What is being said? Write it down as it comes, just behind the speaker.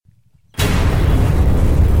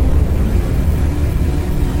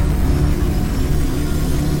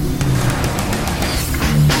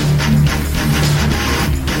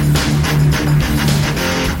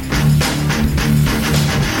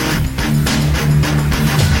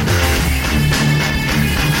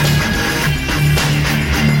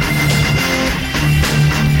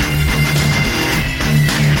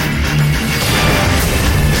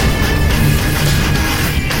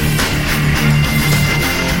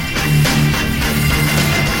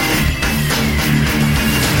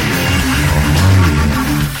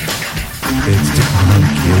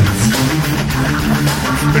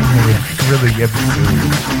episode.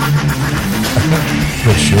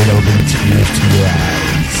 The show that will bring tears to your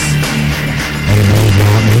eyes. And you know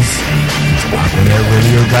what this? It's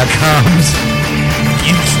AquanetRadio.com's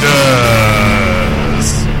Geeksters.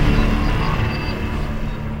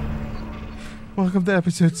 Welcome to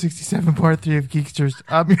episode 67, part 3 of Geeksters.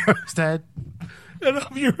 I'm your host, Ed. And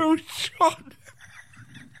I'm your host, Sean.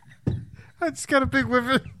 I just got a big whiff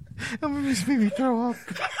of it. It just made me throw up.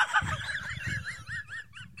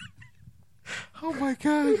 Oh my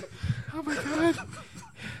god. Oh my god.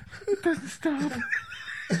 It doesn't stop.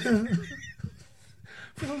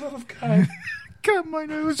 For the love of God. Cut my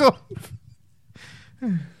nose off.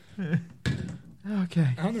 Okay.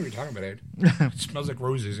 I don't know what you're talking about, Ed. It smells like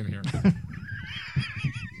roses in here.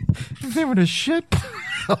 They were the shit.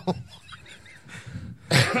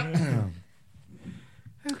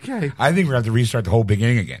 Okay. I think we're going to have to restart the whole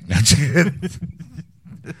beginning again. That's it.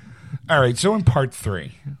 All right, so in part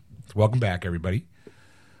 3, welcome back, everybody.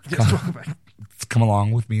 Welcome back. Come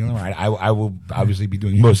along with me on the ride. I will obviously be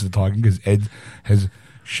doing most of the talking because Ed has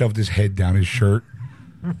shoved his head down his shirt.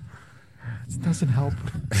 It doesn't help.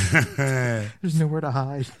 There's nowhere to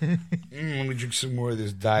hide. Let me drink some more of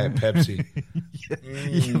this Diet Pepsi.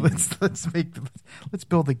 Yeah, let's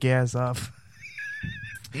build the gas up.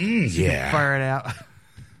 Yeah. Fire it out.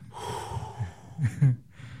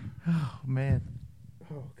 Oh man.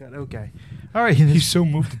 Oh god. Okay. All right. He's so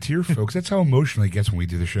moved to tears, folks. That's how emotional he gets when we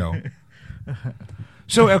do the show.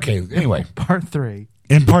 So, okay, anyway. Part 3.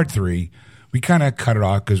 In part 3, we kind of cut it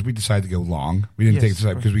off because we decided to go long. We didn't take this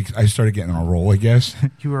up because I started getting on a roll, I guess.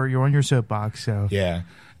 You're on your soapbox, so. Yeah.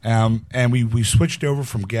 And we switched over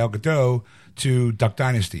from Gal Gadot to Duck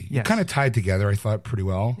Dynasty. Yes. It kind of tied together, I thought, pretty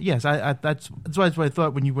well. Yes, that's what I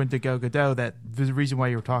thought when you went to Gal Gadot, that the reason why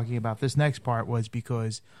you were talking about this next part was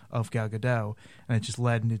because of Gal Gadot, and it just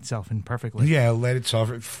led itself in perfectly. Yeah, it led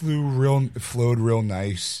itself. It flowed real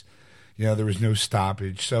nice. You know, there was no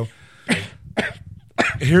stoppage. So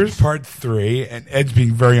here's part 3, and Ed's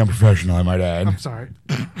being very unprofessional, I might add. I'm sorry.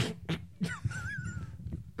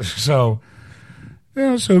 So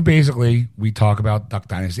basically, we talk about Duck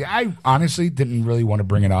Dynasty. I honestly didn't really want to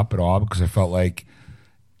bring it up at all because I felt like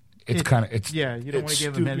it's yeah. You don't want to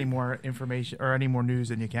give them any more information or any more news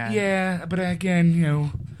than you can. Yeah, but again, you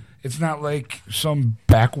know, it's not like some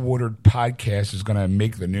backwatered podcast is going to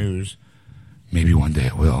make the news. Maybe one day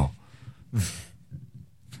it will.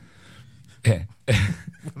 When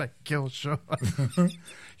I kill Sean.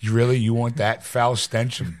 You want that foul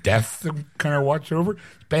stench of death to kind of watch over? It's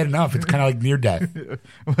bad enough. It's kind of like near death.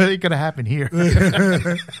 What ain't going to happen here?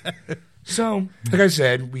 So, like I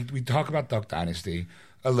said, we talk about Duck Dynasty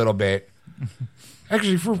a little bit.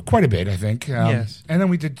 Actually, for quite a bit, I think. Yes. And then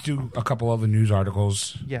we did do a couple other news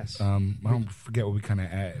articles. Yes. I don't forget what we kind of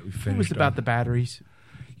finished. It was about the batteries.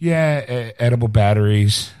 Yeah, edible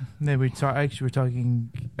batteries. And then we're talking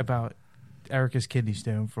about Erica's kidney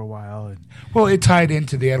stone for a while. Well, it tied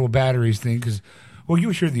into the edible batteries thing because, well, you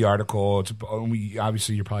hear the article.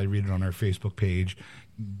 Obviously, you're probably reading it on our Facebook page,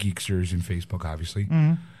 Geeksters in Facebook, obviously.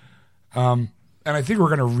 Mm-hmm. And I think we're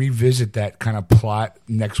going to revisit that kind of plot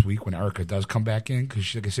next week when Erica does come back in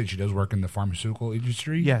because, like I said, she does work in the pharmaceutical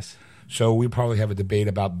industry. Yes. So we probably have a debate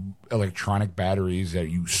about electronic batteries that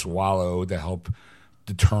you swallow to help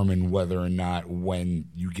determine whether or not when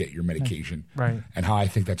you get your medication. Right. And how I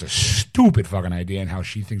think that's a stupid fucking idea and how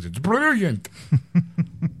she thinks it's brilliant.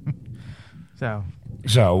 So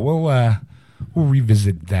we'll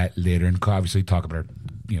revisit that later and obviously talk about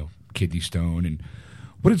our, kidney stone and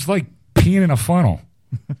what it's like peeing in a funnel.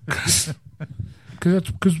 Because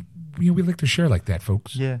we like to share like that,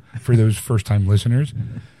 folks. Yeah. For those first-time listeners,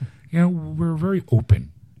 we're very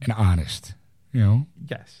open and honest.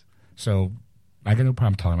 yes. So I got no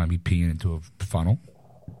problem talking about me peeing into a funnel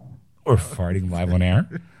or farting live on air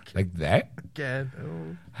like that.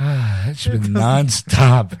 Again. That's been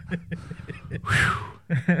nonstop.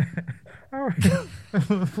 All right.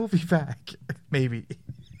 We'll be back. Maybe.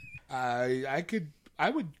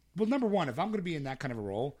 Well, number one, if I'm going to be in that kind of a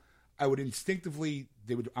role, I would instinctively,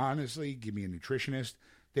 they would honestly give me a nutritionist.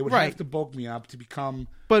 They would have to bulk me up to become.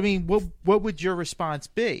 But I mean, what would your response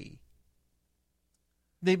be?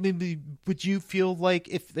 Would you feel like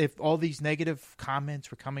if all these negative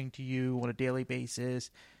comments were coming to you on a daily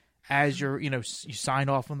basis, as you're you sign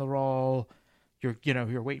off on the role, you're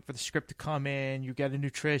waiting for the script to come in, you get a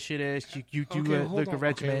nutritionist, you do a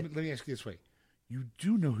regimen. Okay, let me ask you this way: you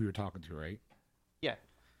do know who you're talking to, right? Yeah.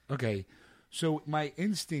 Okay, so my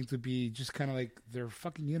instinct would be just kind of like they're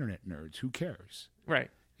fucking internet nerds. Who cares?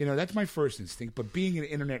 Right. That's my first instinct. But being an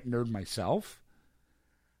internet nerd myself.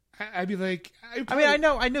 I'd be like, I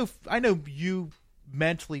know you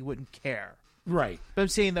mentally wouldn't care. Right. But I'm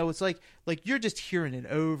saying though, it's like you're just hearing it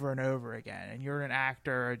over and over again, and you're an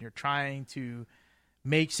actor and you're trying to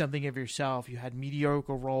make something of yourself. You had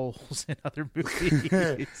mediocre roles in other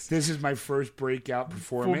movies. This is my first breakout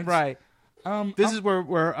performance. Right. This is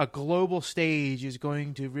where a global stage is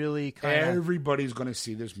going to really kind of... Everybody's going to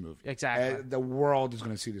see this movie. Exactly. The world is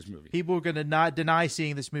going to see this movie. People are going to not deny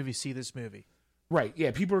seeing this movie, see this movie. Right, yeah.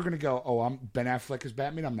 People are going to go, oh, I'm Ben Affleck as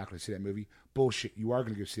Batman. I'm not going to see that movie. Bullshit. You are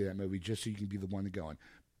going to go see that movie just so you can be the one to go in.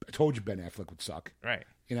 I told you Ben Affleck would suck. Right.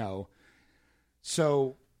 You know,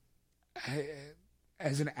 so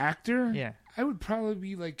as an actor, yeah, I would probably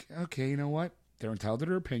be like, okay, you know what? They're entitled to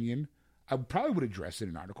their opinion. I probably would address it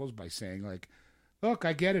in articles by saying, like, look,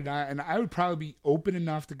 I get it. And I would probably be open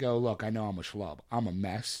enough to go, look, I know I'm a schlub. I'm a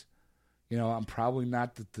mess. You know, I'm probably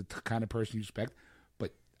not the kind of person you expect.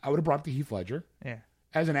 But I would have brought up to Heath Ledger. Yeah.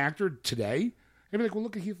 As an actor today, I'd be like, well,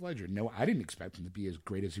 look at Heath Ledger. No, I didn't expect him to be as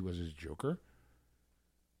great as he was as Joker.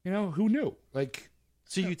 You know, who knew? Like,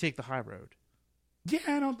 so you take the high road. Yeah,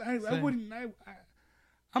 I wouldn't.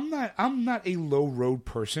 I'm not a low road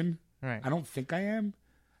person. Right. I don't think I am.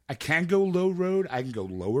 I can go low road. I can go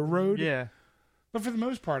lower road. Yeah. But for the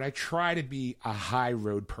most part, I try to be a high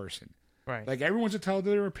road person. Right. Like, everyone's entitled to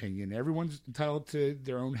their opinion. Everyone's entitled to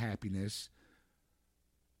their own happiness.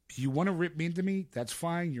 You want to rip me into me? That's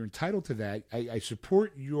fine. You're entitled to that. I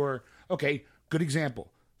support your... Okay, good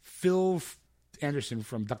example. Phil Anderson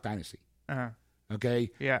from Duck Dynasty. Uh-huh.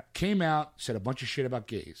 Okay? Yeah. Came out, said a bunch of shit about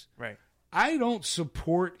gays. Right. I don't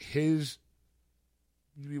support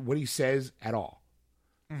what he says at all.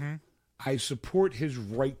 Mm-hmm. I support his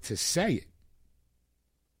right to say it.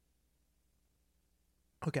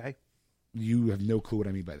 Okay. You have no clue what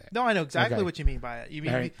I mean by that. No, I know exactly Okay. what you mean by it. You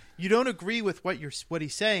mean Right. you don't agree with what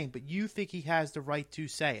he's saying, but you think he has the right to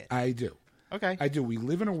say it. I do. Okay. I do. We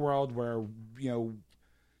live in a world where,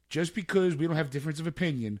 just because we don't have difference of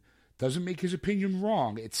opinion doesn't make his opinion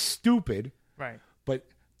wrong. It's stupid. Right. But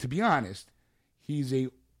to be honest, he's a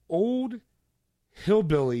old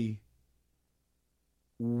hillbilly.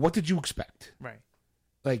 What did you expect? Right.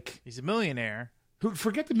 Like, he's a millionaire.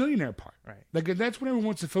 Forget the millionaire part. Right. Like, that's what everyone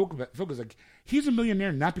wants to focus. Like, he's a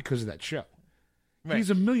millionaire not because of that show. Right.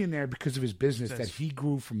 He's a millionaire because of his business that he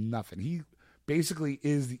grew from nothing. He basically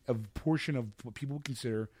is a portion of what people would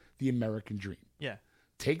consider the American dream. Yeah.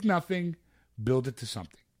 Take nothing, build it to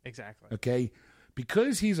something. Exactly. Okay?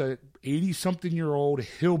 Because he's a 80-something-year-old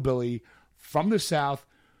hillbilly from the South,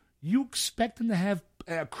 you expect him to have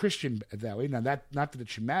a Christian that way. Now, not that it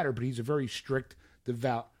should matter, but he's a very strict,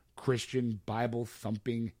 devout Christian,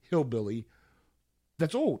 Bible-thumping hillbilly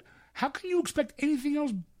that's old. How can you expect anything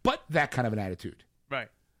else but that kind of an attitude? Right.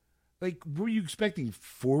 Like, were you expecting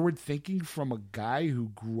forward thinking from a guy who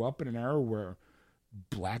grew up in an era where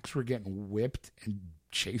blacks were getting whipped and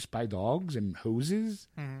chased by dogs and hoses?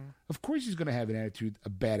 Mm-hmm. Of course he's going to have a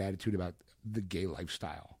bad attitude about the gay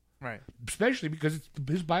lifestyle. Right. Especially because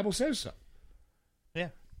his Bible says so. Yeah.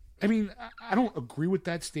 I mean, I don't agree with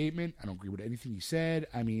that statement. I don't agree with anything he said.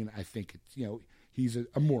 I mean, I think it's, he's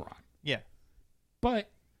a moron. Yeah.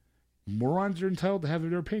 But morons are entitled to have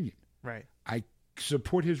their opinion. Right. I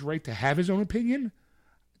support his right to have his own opinion.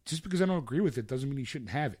 Just because I don't agree with it doesn't mean he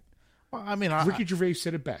shouldn't have it. Well, I mean, Ricky Gervais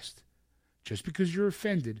said it best. Just because you're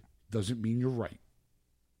offended doesn't mean you're right.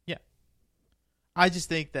 Yeah. I just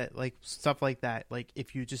think that, like, stuff like that, like,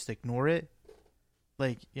 if you just ignore it,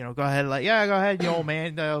 like, go ahead, like, yeah, go ahead, you old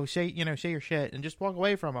man, say your shit, and just walk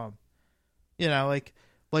away from him. Like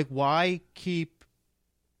why keep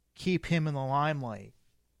him in the limelight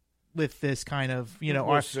with this kind of,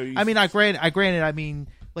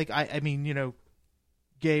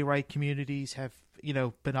 gay right communities have,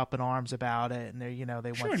 been up in arms about it, and they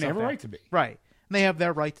want sure, they have a right to be. Right. And they have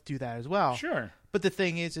their right to do that as well. Sure. But the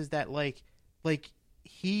thing is that, like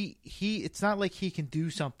he it's not like he can do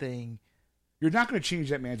something. You're not going to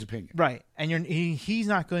change that man's opinion. Right. And he's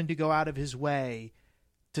not going to go out of his way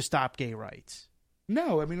to stop gay rights.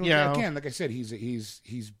 No, I mean, again, like I said, he's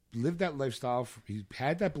lived that lifestyle. He's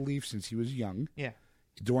had that belief since he was young. Yeah.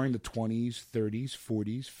 During the 20s, 30s,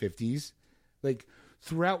 40s, 50s. Like,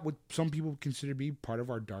 throughout what some people consider to be part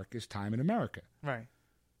of our darkest time in America. Right.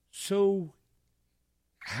 So,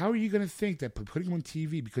 how are you going to think that putting him on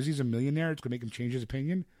TV, because he's a millionaire, it's going to make him change his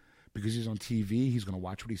opinion? Because he's on TV, he's going to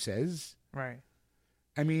watch what he says? Right.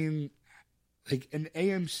 I mean, like, an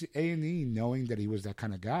A&E, knowing that he was that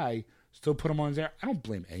kind of guy, still put him on there. I don't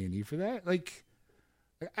blame A&E for that. Like,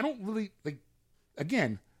 I don't really, like,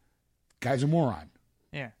 again, guy's a moron.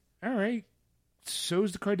 Yeah. All right.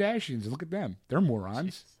 So's the Kardashians. Look at them. They're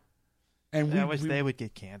morons. And I wish they would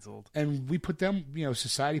get canceled. And we put them,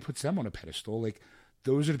 society puts them on a pedestal. Like,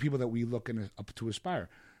 those are the people that we look up to aspire.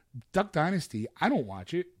 Duck Dynasty, I don't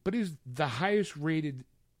watch it, but is the highest rated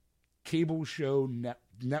cable show net.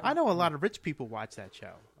 I know a lot of rich people watch that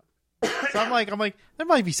show. So I'm like, there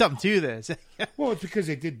might be something to this. Well, it's because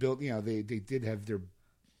they did build, they did have their,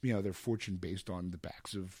 their fortune based on the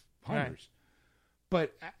backs of hunters.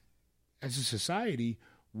 Right. But as a society,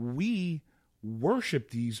 we worship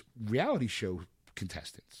these reality show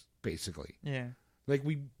contestants, basically. Yeah. Like,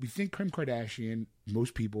 we think Kim Kardashian,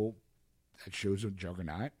 most people, that show's a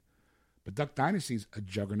juggernaut. But Duck Dynasty's a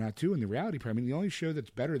juggernaut, too, in the reality part. I mean, the only show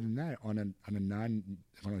that's better than that on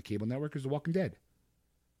a cable network is The Walking Dead.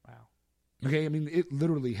 Wow. Okay, I mean, it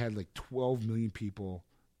literally had like 12 million people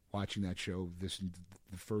watching that show the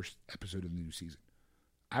first episode of the new season.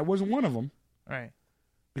 I wasn't one of them. Right.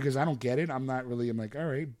 Because I don't get it. I'm like, all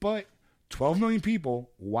right. But 12 million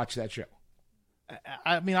people watch that show.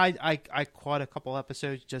 I mean, I caught a couple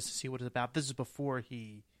episodes just to see what it's about. This is before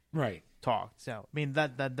he talked. So, I mean,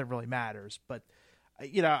 that really matters. But,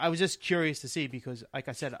 I was just curious to see because, like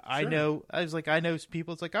I said, I know some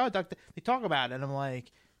people, it's like, oh, Doctor, they talk about it. And I'm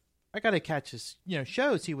like, I got to catch this,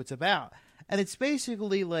 show, see what's about. And it's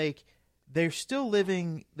basically like they're still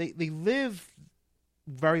living, they live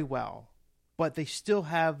very well, but they still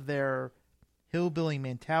have their hillbilly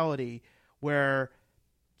mentality where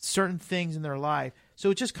certain things in their life. So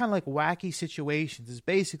it's just kind of like wacky situations is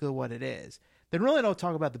basically what it is. They really don't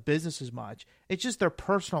talk about the business as much. It's just their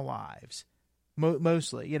personal lives,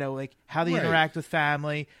 mostly. Like how they interact with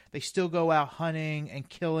family. They still go out hunting and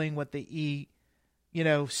killing what they eat,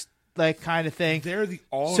 like kind of thing. They're the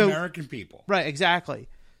all-American people. Right, exactly.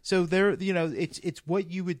 So they're, it's what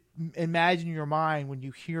you would imagine in your mind when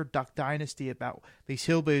you hear Duck Dynasty about these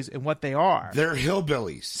hillbillies and what they are. They're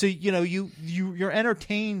hillbillies. So, you're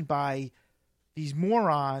entertained by these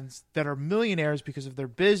morons that are millionaires because of their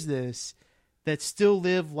business that still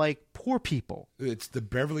live like poor people. It's the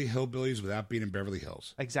Beverly Hillbillies without being in Beverly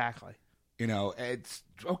Hills. Exactly. It's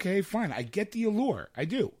okay, fine. I get the allure. I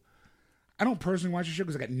do. I don't personally watch the show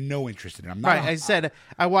because I got no interest in it. I'm not. Right. I said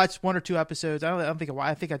I watched 1 or 2 episodes. I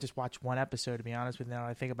think I just watched 1 episode to be honest with you. Now that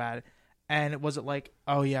I think about it, and it wasn't like,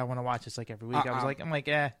 oh yeah, I want to watch this like every week. I'm like,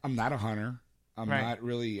 eh. I'm not a hunter. I'm not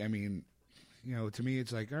really. I mean, to me,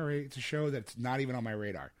 it's like, all right, it's a show that's not even on my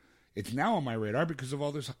radar. It's now on my radar because of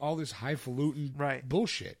all this highfalutin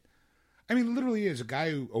bullshit. I mean, literally, is a guy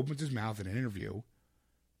who opens his mouth in an interview.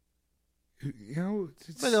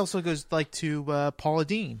 But it also goes like to Paula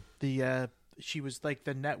Deen. She was like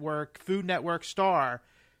the Food Network star.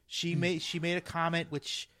 She made a comment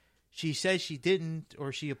which she said she didn't,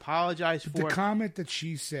 or she apologized for. The comment that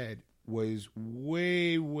she said was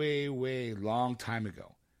way, way, way long time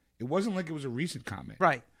ago. It wasn't like it was a recent comment.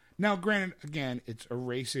 Right. Now, granted, again, it's a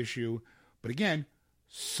race issue, but again,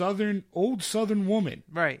 old Southern woman.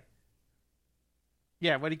 Right.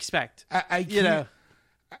 Yeah, what do you expect? I can't,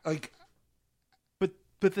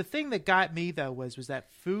 But the thing that got me though was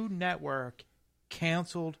that Food Network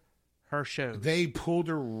canceled her shows. They pulled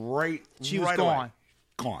her right. She was gone.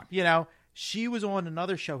 Gone. She was on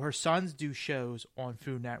another show. Her sons do shows on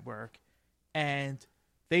Food Network, and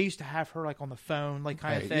they used to have her like on the phone, like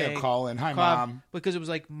kind of thing. Yeah, call in. Hi, Mom. Because it was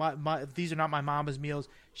like these are not my mama's meals.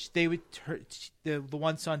 The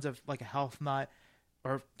one son's of like a health nut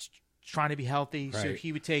or trying to be healthy, right. So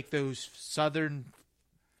he would take those Southern.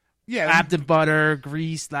 Yeah, Lambton butter,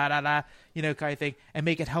 grease, kind of thing, and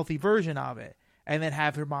make a healthy version of it. And then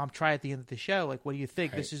have her mom try at the end of the show, like, what do you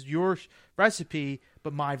think? Right. This is your recipe,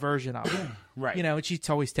 but my version of it. Right. And she'd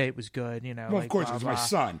always say it was good, Well, like, of course, it was my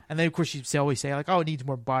son. And then, of course, she'd always say, like, oh, it needs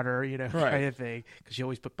more butter, right. kind of thing. Because she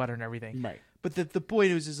always put butter in everything. Right. But the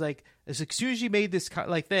point was, like, as soon as she made this,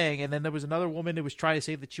 like, thing, and then there was another woman who was trying to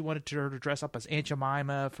say that she wanted her to dress up as Aunt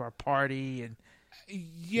Jemima for a party. And,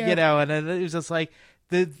 and it was just like,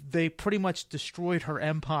 they pretty much destroyed her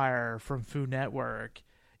empire from Food Network.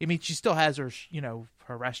 I mean, she still has her,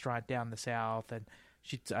 her restaurant down the South, and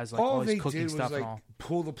she has like all these cooking stuff and all.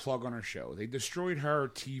 Pull the plug on her show. They destroyed her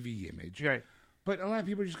TV image. Right. But a lot of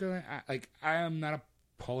people are just going, I am not a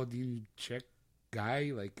Paula Deen chick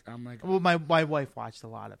guy. Like, I'm like. Well, my wife watched a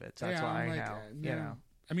lot of it, so that's why I know.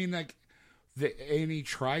 I mean, like, the A&E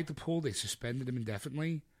tried to pull, they suspended him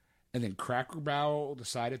indefinitely. And then Cracker Barrel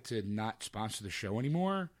decided to not sponsor the show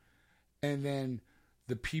anymore. And then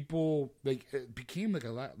the people, like, it became like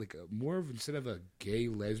more of, instead of a gay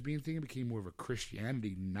lesbian thing, it became more of a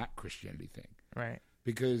Christianity, not Christianity thing. Right.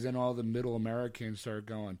 Because then all the middle Americans started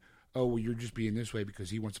going, oh, well, you're just being this way because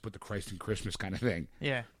he wants to put the Christ in Christmas kind of thing.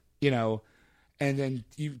 Yeah. And then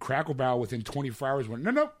even Cracker Barrel within 24 hours went,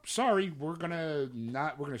 no, sorry, we're going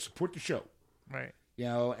to support the show. Right. You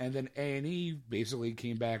know, and then A&E basically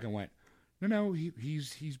came back and went, no,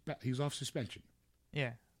 he's off suspension.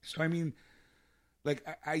 Yeah. So I mean, like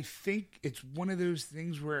I think it's one of those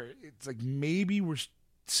things where it's like maybe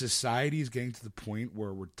society is getting to the point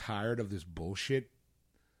where we're tired of this bullshit.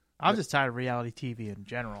 I'm just tired of reality TV in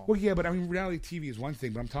general. Well, yeah, but I mean, reality TV is one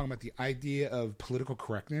thing, but I'm talking about the idea of political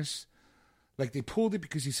correctness. Like they pulled it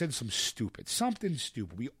because he said something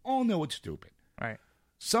stupid. We all know it's stupid. Right.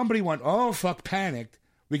 Somebody went, oh fuck, panicked.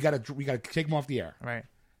 We gotta take him off the air. Right.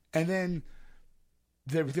 And then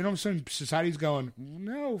all of a sudden society's going,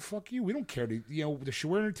 no, fuck you. We don't care.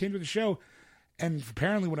 We're entertained with the show. And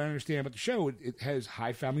apparently, what I understand about the show, it has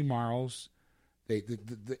high family morals.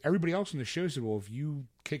 Everybody else in the show said, well, if you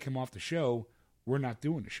kick him off the show, we're not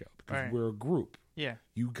doing the show because we're a group. Yeah.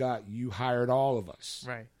 You hired all of us.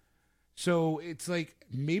 Right. So it's like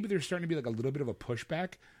maybe there's starting to be like a little bit of a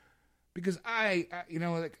pushback because I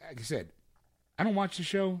like I said, I don't watch the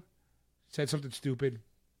show. Said something stupid.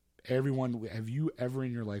 Everyone, have you ever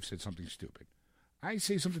in your life said something stupid? I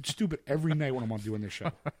say something stupid every night when I'm on doing this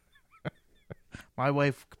show. My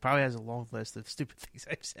wife probably has a long list of stupid things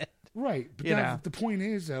I've said. Right. But the point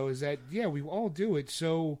is, though, is that, yeah, we all do it.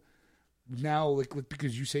 So now, like,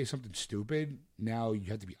 because you say something stupid, now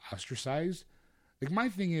you have to be ostracized. Like, my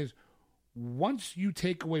thing is, once you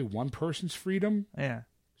take away one person's freedom,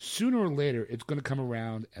 sooner or later, it's going to come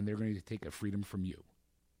around and they're going to take a freedom from you.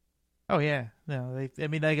 Oh, yeah. No,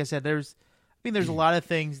 like I said, there's a lot of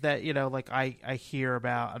things that, like I hear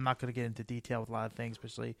about. I'm not going to get into detail with a lot of things,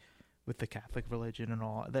 especially with the Catholic religion and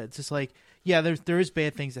all. It's just like, yeah, there is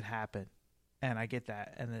bad things that happen, and I get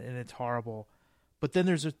that, and it's horrible. But then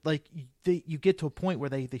there's you get to a point where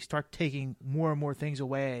they start taking more and more things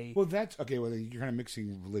away. Well, that's okay. Well, you're kind of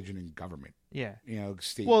mixing religion and government. Yeah,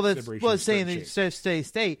 state. Well, it's saying they stay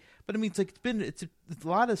state, but I mean, it's a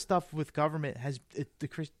lot of stuff with government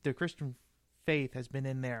the Christian faith has been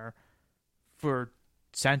in there for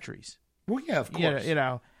centuries. Well, yeah, of course.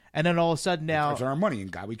 And then all of a sudden now, it's our money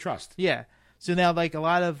and God we trust. Yeah. So now, like, a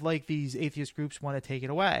lot of like these atheist groups want to take it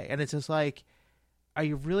away, and it's just like, are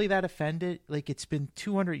you really that offended? Like, it's been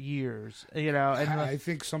 200 years, And I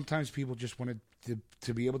think sometimes people just wanted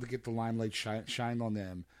to be able to get the limelight shine on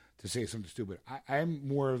them to say something stupid. I'm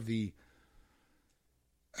more of the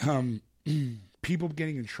people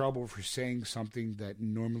getting in trouble for saying something that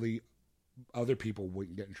normally other people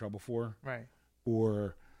wouldn't get in trouble for. Right.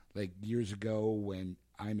 Or like years ago when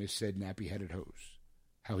Imus said nappy-headed hose,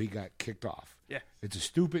 how he got kicked off. Yeah. It's a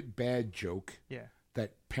stupid, bad joke. Yeah.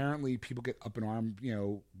 That apparently people get up in arms,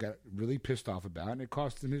 got really pissed off about, and it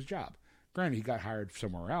cost him his job. Granted, he got hired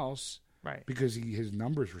somewhere else, right? Because his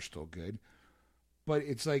numbers were still good. But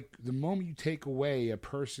it's like the moment you take away a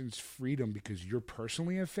person's freedom because you're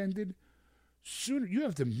personally offended, sooner you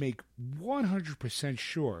have to make 100%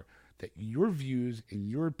 sure that your views and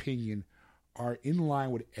your opinion are in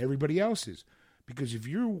line with everybody else's. Because if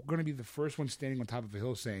you're going to be the first one standing on top of a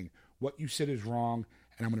hill saying what you said is wrong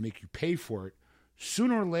and I'm going to make you pay for it,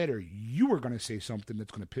 sooner or later, you are going to say something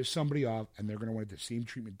that's going to piss somebody off, and they're going to want the same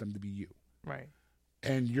treatment them to be you. Right.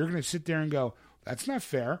 And you're going to sit there and go, "That's not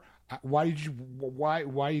fair. Why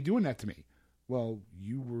are you doing that to me?" Well,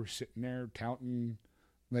 you were sitting there touting,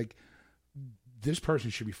 like, this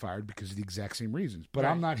person should be fired because of the exact same reasons. But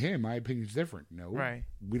I'm not him. My opinion's different. No, right.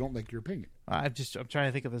 We don't like your opinion. I'm trying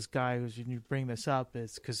to think of this guy who's, when you bring this up,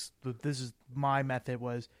 it's because this is my method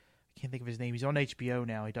was. I can't think of his name. He's on HBO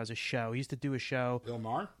now. He does a show. He used to do a show. Bill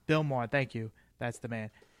Maher? Bill Maher, thank you. That's the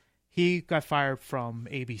man. He got fired from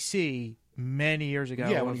ABC many years ago.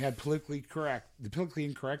 Yeah, when he had the politically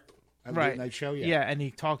incorrect late night show. Yeah, and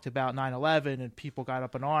he talked about 9/11, and people got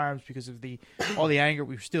up in arms because of all the anger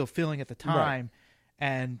we were still feeling at the time. Right.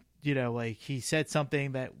 And he said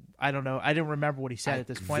something that I don't know. I didn't remember what he said at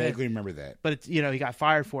this point. I vaguely remember that. But he got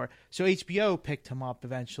fired for it. So HBO picked him up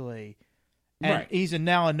eventually. And he's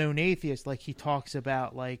now a known atheist. Like, he talks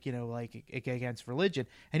about, against religion.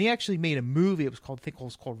 And he actually made a movie. It was called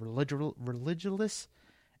Religulous.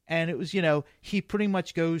 And it was, he pretty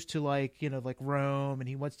much goes to, Rome, and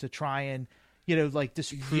he wants to try and,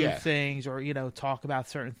 disprove things or, talk about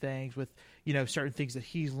certain things with, certain things that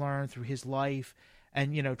he's learned through his life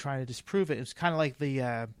and, trying to disprove it. It was kind of like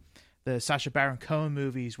the Sacha Baron Cohen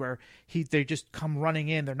movies where they just come running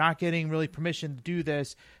in. They're not getting really permission to do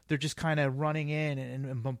this. They're just kind of running in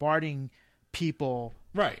and bombarding people.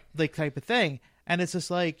 Right. Like, type of thing. And it's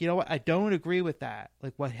just like, what? I don't agree with that.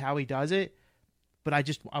 Like, how he does it. But I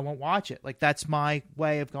won't watch it. Like, that's my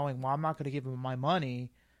way of going, well, I'm not going to give him my money.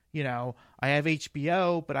 I have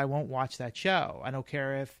HBO, but I won't watch that show. I don't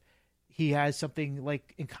care if he has something,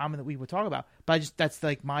 in common that we would talk about. But that's,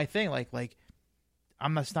 my thing. Like,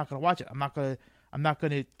 I'm just not going to watch it. I'm not going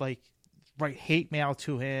to like write hate mail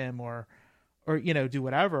to him or do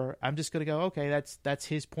whatever. I'm just going to go, okay, that's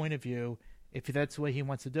his point of view. If that's the way he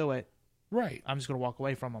wants to do it, right. I'm just going to walk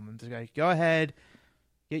away from him. I'm just going to go ahead,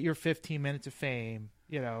 get your 15 minutes of fame.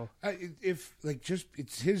 If like just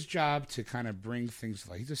it's his job to kind of bring things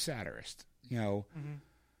like he's a satirist, Mm-hmm.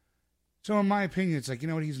 So in my opinion, it's like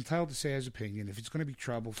what he's entitled to say his opinion. If it's going to be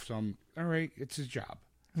troublesome, all right, it's his job,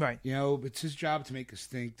 right? It's his job to make us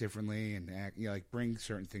think differently and act, like bring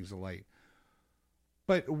certain things to light.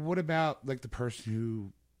 But what about like the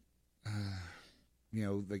person who,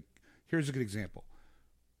 like here's a good example,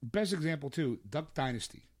 best example too, Duck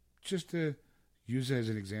Dynasty, just to use it as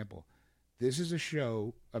an example. This is a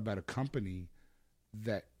show about a company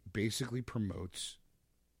that basically promotes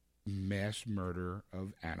mass murder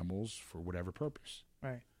of animals for whatever purpose.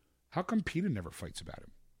 Right. How come PETA never fights about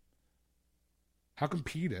him? How come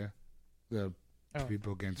PETA, the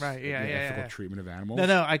people against ethical treatment of animals?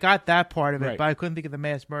 No, I got that part of it, right. but I couldn't think of the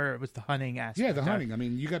mass murder. It was the hunting aspect. Yeah, the hunting. I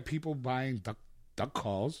mean, you got people buying duck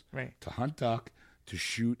calls right. to hunt duck, to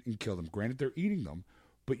shoot and kill them. Granted, they're eating them,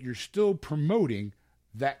 but you're still promoting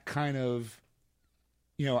that kind of,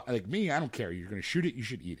 like me, I don't care. You're going to shoot it, you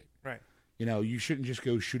should eat it. Right. You shouldn't just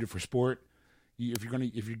go shoot it for sport. If you're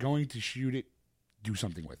going to shoot it, do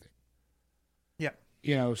something with it.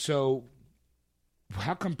 Yeah. So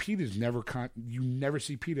how come PETA's you never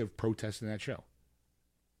see PETA protesting that show?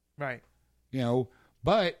 Right.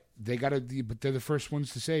 But but they're the first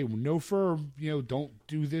ones to say, no fur, don't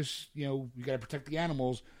do this, you got to protect the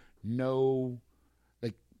animals. No,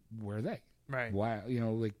 like, where are they? Right. Why,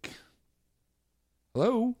 like,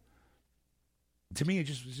 hello? To me, it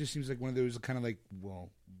just seems like one of those kind of like, well,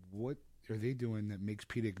 what are they doing that makes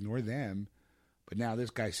PETA ignore them? But now this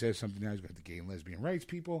guy says something now, he's got the gay and lesbian rights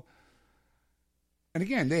people. And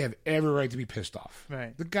again, they have every right to be pissed off.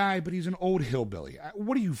 Right. The guy, but he's an old hillbilly.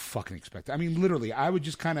 What do you fucking expect? I mean, literally, I would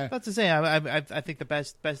just kind of... That's to say, I think the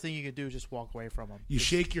best thing you could do is just walk away from him. You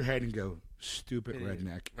shake your head and go, stupid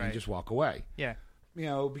redneck, right. and just walk away. Yeah.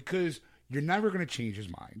 Because you're never going to change his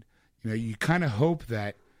mind. You kind of hope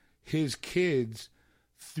that his kids,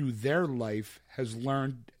 through their life, has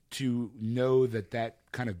learned to know that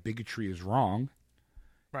kind of bigotry is wrong.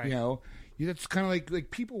 Right. That's kind of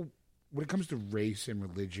like people, when it comes to race and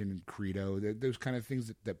religion and credo, those kind of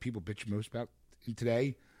things that people bitch most about in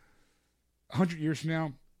today, 100 years from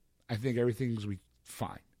now, I think everything's be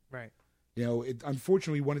fine. Right.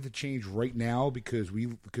 Unfortunately, we wanted to change right now because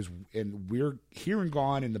we're here and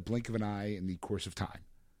gone in the blink of an eye in the course of time.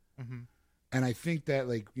 Mm-hmm. And I think that,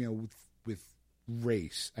 like, with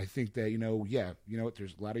race, I think that,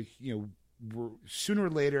 there's a lot of, sooner or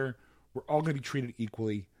later, we're all going to be treated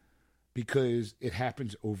equally because it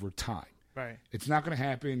happens over time. Right. It's not going to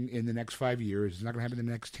happen in the next 5 years. It's not going to happen in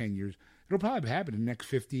the next 10 years. It'll probably happen in the next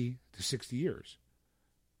 50 to 60 years.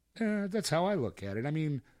 That's how I look at it. I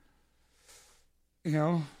mean,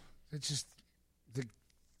 it's just,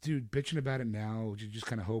 dude, bitching about it now, you just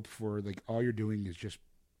kind of hope for, like, all you're doing is just,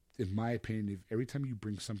 in my opinion, if every time you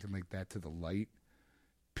bring something like that to the light,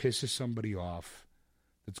 pisses somebody off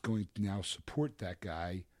that's going to now support that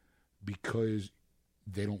guy because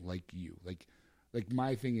they don't like you. Like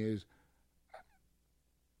my thing is,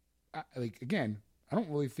 again, I don't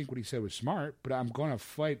really think what he said was smart, but I'm going to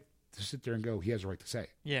fight to sit there and go, he has a right to say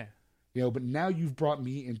it. Yeah. But now you've brought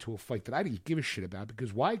me into a fight that I didn't give a shit about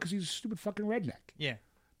because why? Because he's a stupid fucking redneck. Yeah.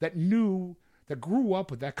 That grew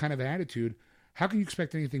up with that kind of attitude. How can you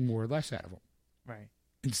expect anything more or less out of him? Right.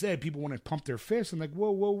 Instead, people want to pump their fists and like, whoa,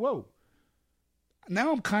 whoa, whoa.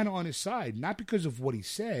 Now I'm kind of on his side, not because of what he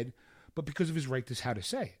said, but because of his right to how to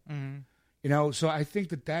say it. Mm-hmm. So I think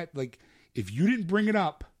that like, if you didn't bring it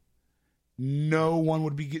up, no one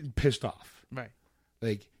would be getting pissed off. Right.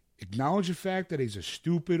 Like, acknowledge the fact that he's a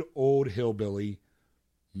stupid old hillbilly.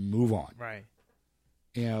 Move on. Right.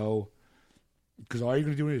 Because all you're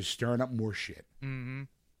going to do is stirring up more shit. Mm-hmm.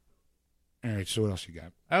 All right, so what else you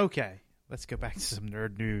got? Okay, let's go back to some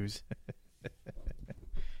nerd news.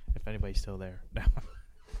 If anybody's still there. No.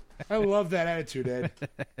 I love that attitude, Ed.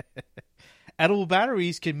 Edible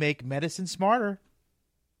batteries can make medicine smarter.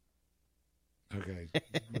 Okay,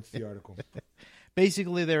 what's the article?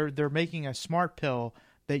 Basically, they're making a smart pill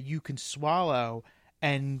that you can swallow,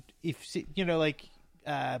 and if you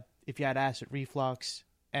had acid reflux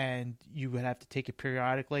and you would have to take it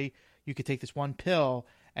periodically, you could take this one pill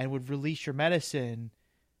and would release your medicine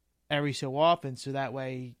every so often, so that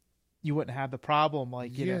way you wouldn't have the problem.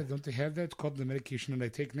 Don't they have that? It's called the medication that I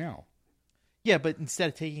take now. Yeah, but instead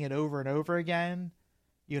of taking it over and over again,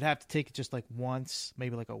 you'd have to take it just like once,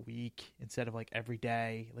 maybe like a week instead of like every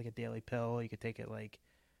day, like a daily pill. You could take it like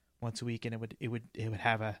once a week, and it would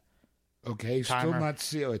have a Okay, timer. still not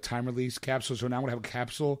see a time release capsule. So now I'm gonna have a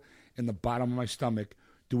capsule in the bottom of my stomach,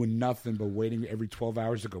 doing nothing but waiting every 12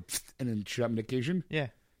 hours to go and then shoot up medication. Yeah.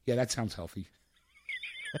 Yeah, that sounds healthy.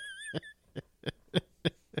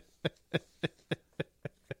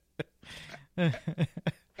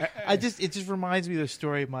 It just reminds me of the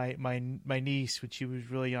story of my niece when she was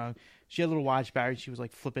really young. She had a little watch battery. She was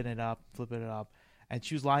like flipping it up, and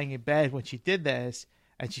she was lying in bed when she did this,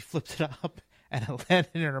 and she flipped it up, and it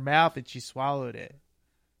landed in her mouth, and she swallowed it.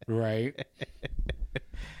 Right.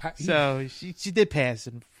 So she did pass,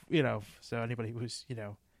 and so anybody who's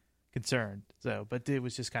concerned. So, but it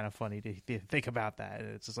was just kind of funny to think about that.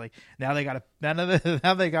 It's just like now they got a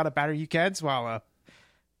battery you can swallow.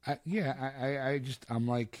 I'm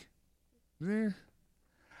like,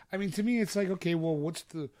 I mean, to me, it's like, okay, well, what's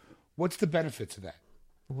the benefits of that?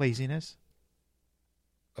 Laziness.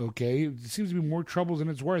 Okay, it seems to be more trouble than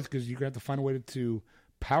it's worth because you're gonna have to find a way to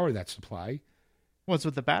power that supply. Well, that's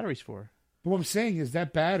what the battery's for. But what I'm saying is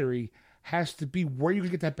that battery has to be where you can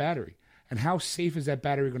get that battery, and how safe is that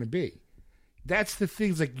battery going to be? That's the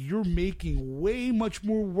things, like, you're making way much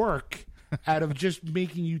more work out of just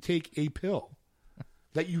making you take a pill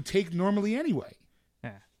that you take normally anyway.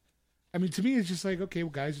 Yeah. I mean, to me, it's just like, okay,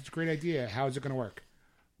 well, guys, it's a great idea. How is it going to work?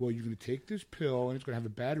 Well, you're going to take this pill, and it's going to have a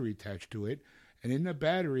battery attached to it. And in that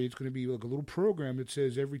battery, it's going to be like a little program that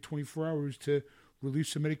says every 24 hours to release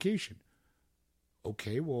some medication.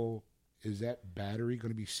 Okay, well, is that battery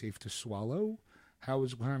going to be safe to swallow?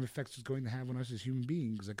 What kind of effects is going to have on us as human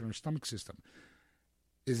beings, like on our stomach system?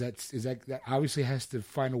 Is that obviously has to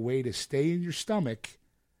find a way to stay in your stomach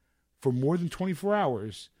for more than 24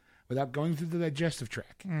 hours without going through the digestive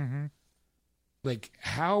tract? Mm-hmm. Like,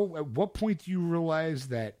 at what point do you realize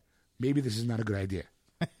that maybe this is not a good idea?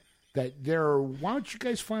 Why don't you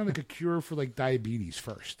guys find like a cure for like diabetes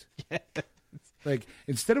first? Yes. Like,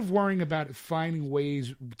 instead of worrying about finding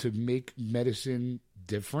ways to make medicine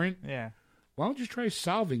different, why don't you try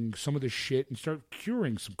solving some of the shit and start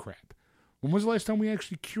curing some crap? When was the last time we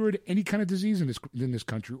actually cured any kind of disease in this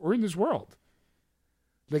country or in this world?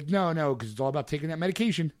 Like, no, because it's all about taking that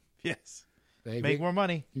medication. Yes. Make more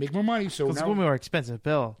money. Make more money. So now it's a more expensive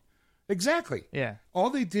pill. Exactly. Yeah. All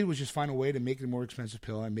they did was just find a way to make it a more expensive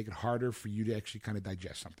pill and make it harder for you to actually kind of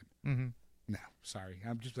digest something. Mm-hmm. No, sorry.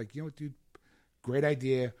 I'm just like, you know what, dude? Great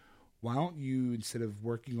idea. Why don't you, instead of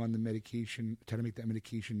working on the medication, try to make that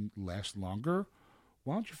medication last longer,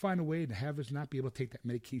 why don't you find a way to have us not be able to take that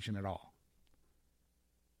medication at all?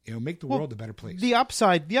 Make the world a better place. The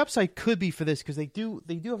upside could be for this because they do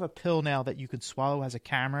have a pill now that you can swallow, has a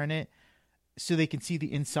camera in it, so they can see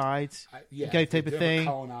the insides. Type of thing.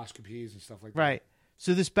 Colonoscopies and stuff like that. Right.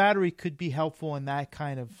 So this battery could be helpful in that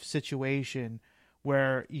kind of situation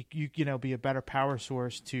where you be a better power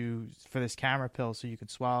source for this camera pill, so you can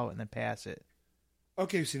swallow it and then pass it.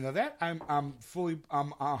 Okay, see, now that I'm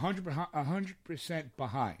 100%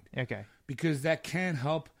 behind. Okay. Because that can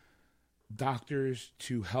help doctors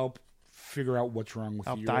to help figure out what's wrong with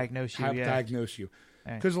you. Help diagnose you.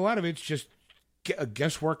 Because a lot of it's just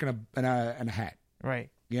guesswork and a hat.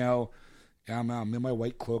 Right. I'm in my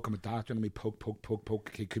white cloak. I'm a doctor. Let me poke.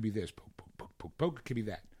 Okay, it could be this. Poke. It could be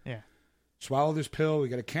that. Yeah. Swallow this pill. We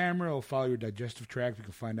got a camera. It'll follow your digestive tract. We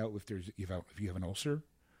can find out if you have an ulcer.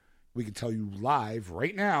 We can tell you live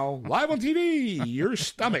right now, live on TV, your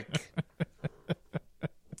stomach.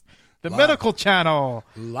 The medical channel.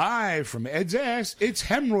 Live from Ed's ass. It's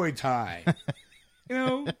hemorrhoid time.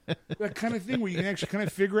 That kind of thing where you can actually kind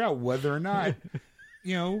of figure out whether or not,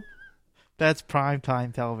 That's prime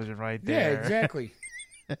time television right there. Yeah, exactly.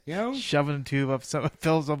 Shoving a tube up some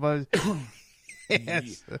pills on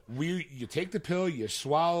yes. You take the pill, you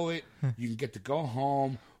swallow it, you can get to go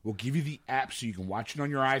home. We'll give you the app so you can watch it on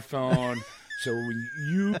your iPhone. So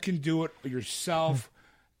you can do it yourself.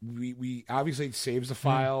 We obviously, it saves the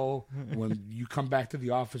file. When you come back to the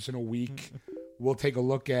office in a week, we'll take a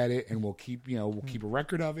look at it and we'll keep a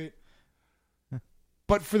record of it.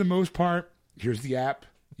 But for the most part, here's the app.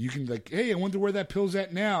 You can hey, I wonder where that pill's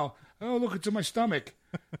at now. Oh, look, it's in my stomach.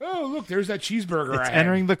 Oh, look, there's that cheeseburger. It's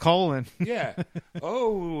entering the colon. Yeah.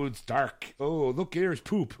 Oh, it's dark. Oh, look, there's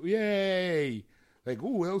poop. Yay.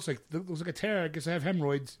 Ooh, it looks like a tear. I guess I have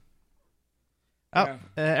hemorrhoids. Oh,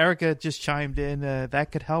 yeah. Erica just chimed in.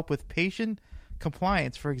 That could help with patient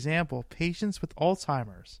compliance. For example, patients with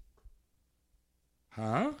Alzheimer's.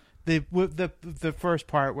 Huh? The first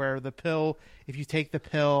part where the pill, if you take the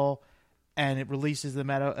pill and it releases the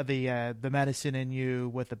medicine in you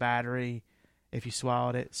with the battery, if you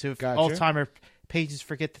swallowed it. So if Gotcha. Alzheimer patients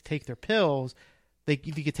forget to take their pills, you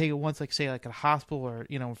could take it once, like say like at a hospital or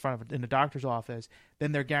in a doctor's office.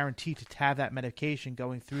 Then they're guaranteed to have that medication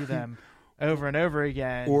going through them over and over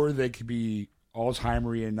again. Or they could be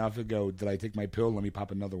Alzheimer-y enough to go, did I take my pill? Let me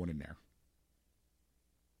pop another one in there.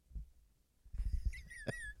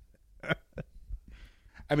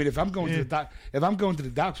 I mean, if I'm going to the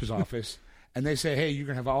doctor's office and they say, hey, you're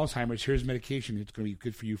going to have Alzheimer's, here's medication, it's going to be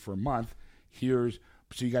good for you for a month.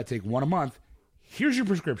 So you got to take one a month. Here's your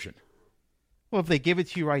prescription. Well, if they give it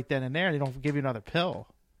to you right then and there, they don't give you another pill.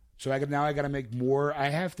 So I got to make more. I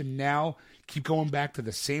have to now keep going back to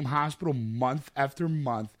the same hospital month after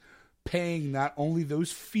month, paying not only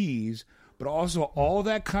those fees, but also all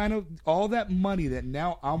that money that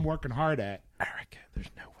now I'm working hard at. Eric, there's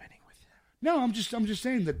no winning with him. No, I'm just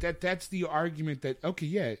saying that's the argument that, okay,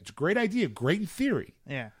 yeah, it's a great idea, great in theory.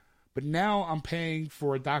 Yeah. But now I'm paying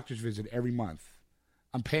for a doctor's visit every month.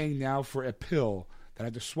 I'm paying now for a pill that I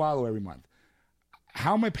have to swallow every month.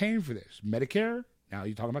 How am I paying for this? Medicare? Now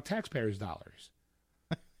you're talking about taxpayers' dollars.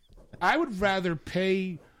 I would rather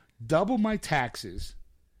pay double my taxes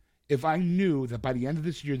if I knew that by the end of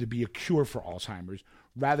this year there'd be a cure for Alzheimer's,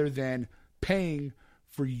 rather than paying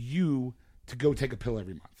for you to go take a pill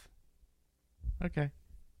every month. Okay.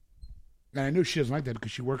 And I know she doesn't like that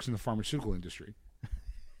because she works in the pharmaceutical industry.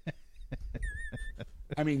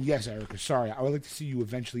 I mean, yes, Erica, sorry. I would like to see you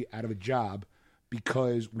eventually out of a job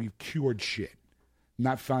because we've cured shit,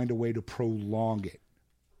 not find a way to prolong it.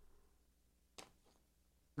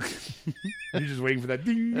 You're just waiting for that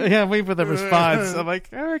ding. Yeah, I'm waiting for the response. I'm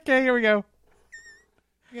like, okay, here we go.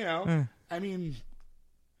 I mean,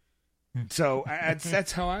 so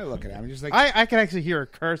that's how I look at it. I'm just like, I can actually hear her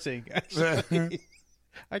cursing.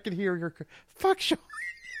 I can hear your fuck Sean.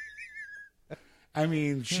 I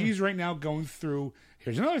mean, she's right now going through.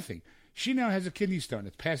 Here's another thing. She now has a kidney stone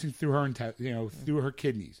that's passing through her, through her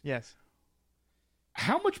kidneys. Yes.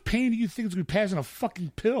 How much pain do you think is going to be passing a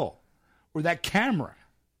fucking pill or that camera?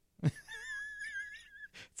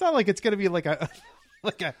 It's not like it's going to be like a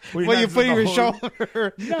well, you put your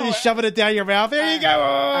shoulder, and you shoving it down your mouth. There you go.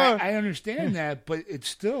 I understand that, but it's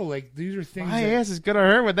still like these are things. My ass is going to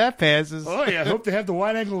hurt when that passes. Oh yeah, I hope they have the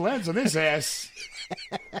wide angle lens on this ass.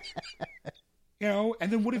 And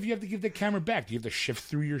then what if you have to give the camera back? Do you have to shift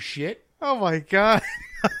through your shit? Oh my God.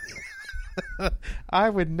 I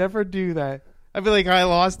would never do that. I'd be like, I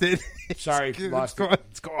lost it. Sorry, lost it.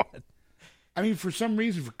 It's gone. I mean, for some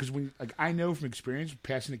reason, because I know from experience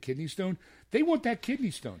passing a kidney stone, they want that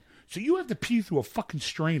kidney stone. So you have to pee through a fucking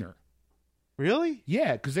strainer. Really?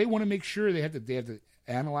 Yeah, because they want to make sure they have to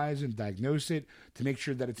analyze and diagnose it to make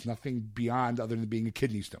sure that it's nothing beyond other than being a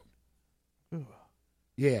kidney stone. Ooh.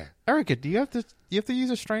 Yeah. Erica, do you have to use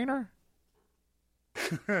a strainer?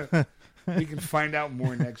 We can find out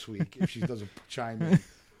more next week if she doesn't chime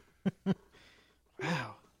in.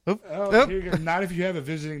 Wow. Here you go. Not if you have a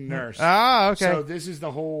visiting nurse. Ah, okay. So this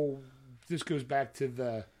goes back to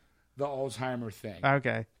the Alzheimer thing.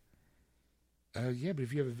 Okay. Yeah, but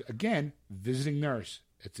if you have, again, visiting nurse,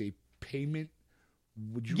 it's a payment.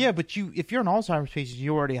 Would you? Yeah, but if you're an Alzheimer's patient,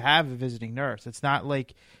 you already have a visiting nurse. It's not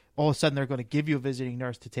like all of a sudden they're going to give you a visiting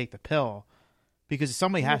nurse to take the pill, because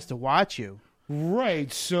somebody has to watch you.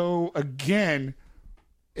 Right. So again,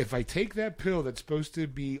 if I take that pill that's supposed to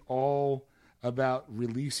be all about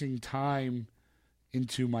releasing time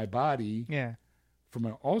into my body, from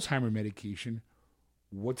an Alzheimer medication,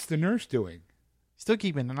 what's the nurse doing? Still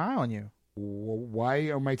keeping an eye on you. Why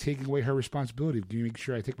am I taking away her responsibility to make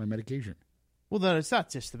sure I take my medication? Well, then it's not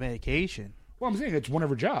just the medication. Well, I'm saying it's one of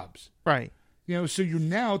her jobs. Right. So you're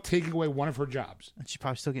now taking away one of her jobs. And she's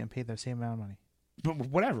probably still getting paid the same amount of money. But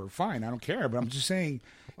whatever, fine, I don't care. But I'm just saying,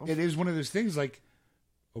 it is one of those things like,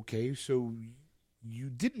 okay, so you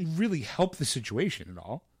didn't really help the situation at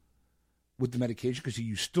all with the medication because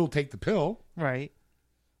you still take the pill. Right.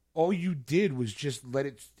 All you did was just let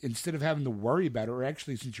it, instead of having to worry about it, or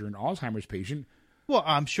actually since you're an Alzheimer's patient. Well,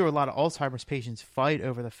 I'm sure a lot of Alzheimer's patients fight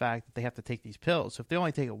over the fact that they have to take these pills. So if they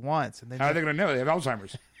only take it once. And how are they going to know they have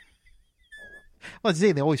Alzheimer's? Well,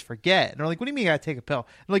 they always forget. And they're like, what do you mean you got to take a pill?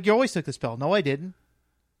 I'm like, you always took this pill. No, I didn't.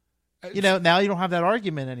 Now you don't have that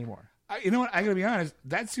argument anymore. You know what? I got to be honest.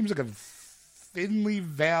 That seems like a thinly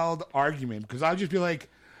veiled argument, because I'll just be like,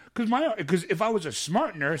 because if I was a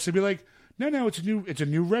smart nurse, I'd be like, no, it's a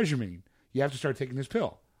new regimen. You have to start taking this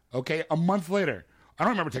pill. Okay, a month later, I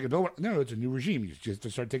don't remember taking a pill. No, it's a new regime. You just have to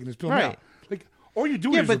start taking this pill now. Like, all you're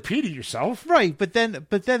doing is repeating yourself. Right, but then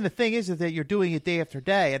the thing is that you're doing it day after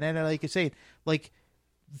day, and then like you say, like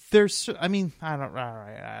there's, I mean, I don't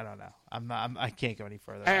know. I can't go any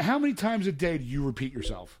further. How many times a day do you repeat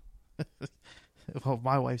yourself? Well,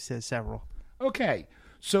 my wife says several. okay.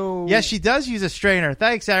 So Yes, she does use a strainer.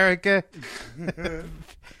 Thanks, Erica.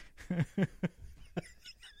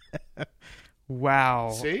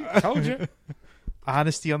 Wow. See, told you.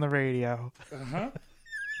 Honesty on the radio.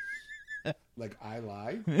 Like I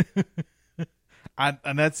lie.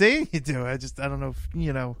 I'm not saying you do. I don't know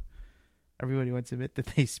if, everybody wants to admit that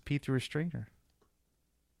they pee through a strainer.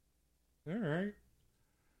 All right.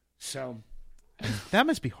 So That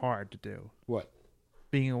must be hard to do. what?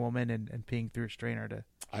 Being a woman and peeing through a strainer to.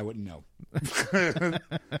 I wouldn't know.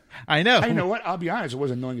 I know. I know what? I'll be honest. It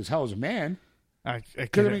was annoying as hell as a man.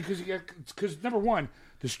 Because number one,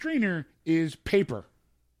 the strainer is paper.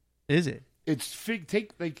 Is it? It's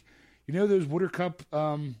take like those water cup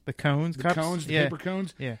The cones, the cups? cones, the Yeah. paper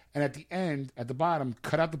cones. Yeah. And at the end, at the bottom,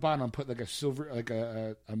 cut out the bottom and put like a silver, like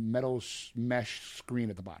a metal mesh screen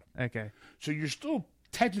at the bottom. Okay. So you're still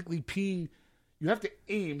technically peeing. You have to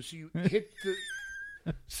aim so you hit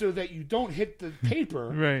so that you don't hit the paper,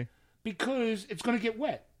 Right. because it's going to get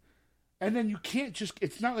wet. And then you can't just.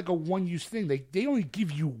 It's not like a one-use thing. They only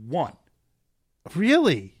give you one.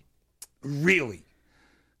 Really? Really.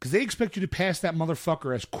 Because they expect you to pass that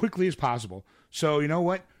motherfucker as quickly as possible. So, you know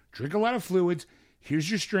what? Drink a lot of fluids. Here's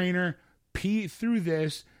your strainer. Pee through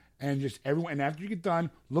this. And just everyone. And after you get done,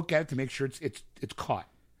 look at it to make sure it's caught.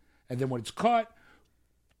 And then when it's caught,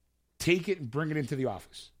 take it and bring it into the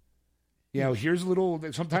office. Here's a little.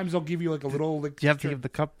 Sometimes they'll give you like a little. Like, Do you have to give the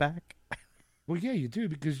cup back? Well, yeah, you do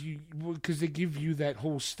because they give you that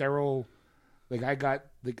whole sterile. Like I got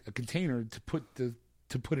like a container to put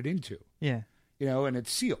it into. Yeah. And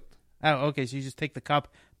it's sealed. Oh, okay. So you just take the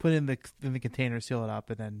cup, put it in the container, seal it up,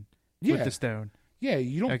 and then put the stone. Yeah,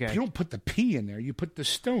 you don't put the pee in there. You put the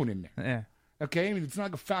stone in there. Yeah. Okay, I mean it's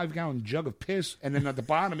not like a 5-gallon jug of piss, and then at the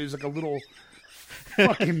bottom is like a little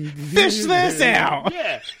fucking Fish this out.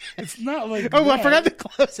 Yeah, it's not like. Oh, that. I forgot to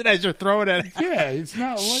close it as you're throwing it. Yeah, it's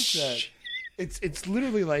not like that. It's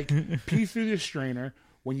literally like pee through this strainer.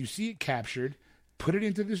 When you see it captured, put it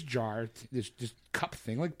into this jar, this cup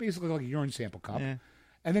thing, like basically like a urine sample cup, and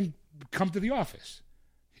then come to the office.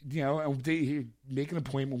 And they make an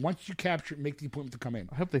appointment. Once you capture it, make the appointment to come in.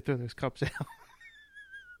 I hope they throw those cups out.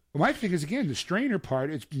 Well, my thing is, again, the strainer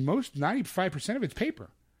part, it's 95% of it's paper.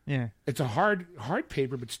 Yeah. It's a hard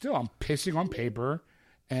paper, but still, I'm pissing on paper,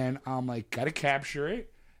 and I'm like, got to capture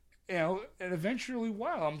it. And eventually,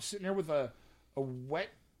 while I'm sitting there with a wet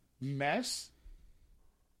mess.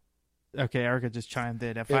 Okay, Erica just chimed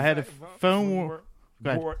in. If I had a phone...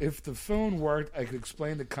 If the phone worked, I could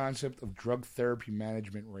explain the concept of drug therapy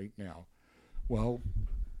management right now. Well,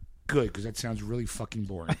 good, because that sounds really fucking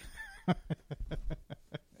boring.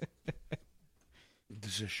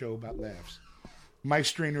 This is a show about laughs. My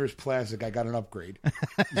strainer is plastic. I got an upgrade.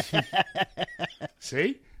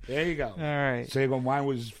 See? There you go. All right. So mine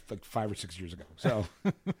was like 5 or 6 years ago. So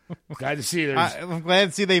glad to see I'm glad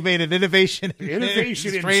to see they made an innovation.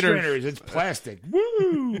 Innovation in strainers. It's plastic.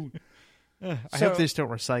 Woo! I hope they just don't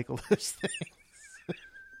recycle those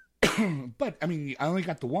things. But, I mean, I only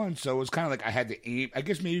got the one, so it was kind of like I had to aim. I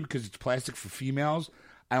guess maybe because it's plastic for females.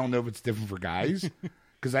 I don't know if it's different for guys.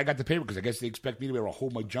 Because I got the paper, because I guess they expect me to be able to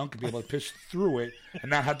hold my junk and be able to piss through it and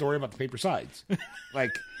not have to worry about the paper sides.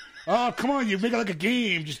 Like, oh, come on, you make it like a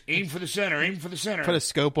game. Just aim for the center, aim for the center. Put a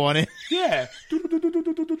scope on it. Yeah.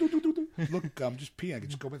 Look, I'm just peeing. I can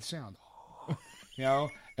just go by the sound. And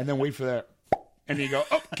then wait for that. And then you go,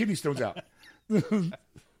 oh, kidney stone's out. I'm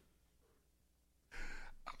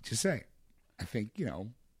just saying. I think,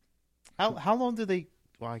 How long do they...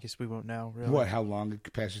 Well, I guess we won't know, really. What, how long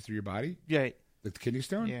it passes through your body? Yeah. The kidney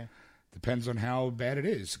stone? Yeah. Depends on how bad it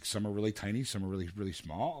is. Some are really tiny. Some are really, really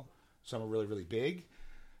small. Some are really, really big.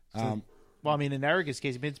 Well, I mean, in Erica's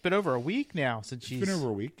case, it's been over a week now since she's... It's been over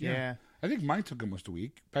a week, yeah. I think mine took almost a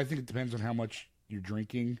week. But I think it depends on how much you're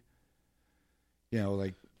drinking.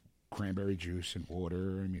 Like cranberry juice and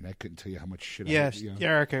water. I mean, I couldn't tell you how much shit Yes,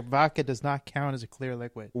 Erica, vodka does not count as a clear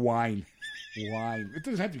liquid. Wine. It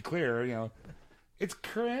doesn't have to be clear, It's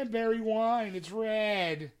cranberry wine. It's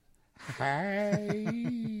red. Hi.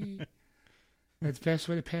 That's the best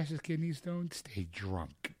way to pass this kidney stone. Stay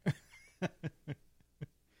drunk.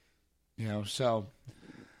 So...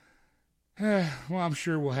 well, I'm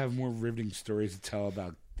sure we'll have more riveting stories to tell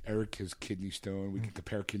about Erica's kidney stone. We can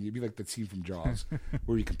compare kidney. It'd be like that scene from Jaws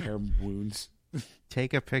where you compare wounds.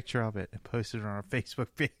 Take a picture of it and post it on our Facebook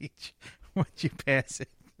page once you pass it.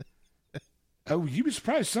 Oh, you'd be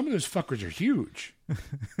surprised. Some of those fuckers are huge.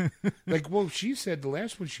 She said the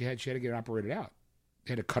last one she had to get it operated out.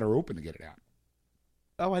 They had to cut her open to get it out.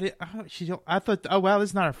 Oh, I didn't. I thought. Oh, well,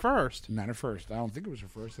 it's not her first. Not her first. I don't think it was her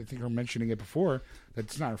first. I think her mentioning it before.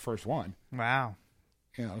 That's not her first one. Wow.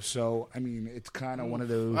 You know, so I mean, it's kind of one of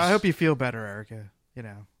those. I hope you feel better, Erica. You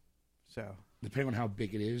know, so depending on how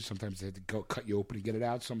big it is, sometimes they have to go cut you open to get it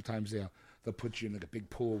out. Sometimes they'll put you in like a big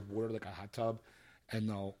pool of water, like a hot tub, and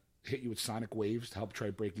they'll hit you with sonic waves to help try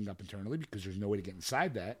breaking up internally because there's no way to get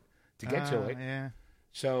inside that to get to it. Yeah.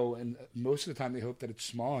 So, and most of the time they hope that it's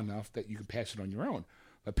small enough that you can pass it on your own.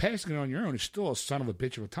 But passing it on your own is still a son of a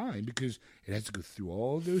bitch of a time because it has to go through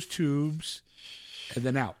all those tubes and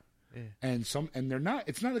then out. Yeah. And they're not.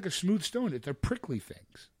 It's not like a smooth stone. They're prickly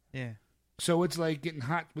things. Yeah. So it's like getting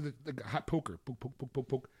hot with like a hot poker, poke, poke, poke, poke,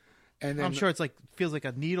 poke. And then I'm sure it's like feels like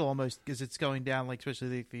a needle almost because it's going down, like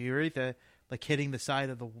especially the urethra, like hitting the side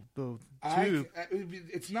of the tube.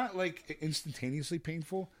 It's not like instantaneously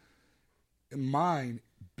painful. Mine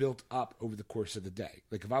built up over the course of the day.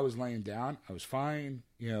 Like if I was laying down, I was fine,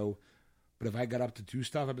 you know. But if I got up to do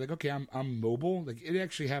stuff, I'd be like, okay, I'm mobile. Like it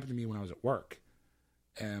actually happened to me when I was at work.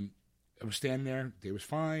 I was standing there, day was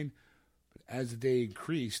fine. But as the day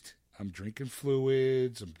increased, I'm drinking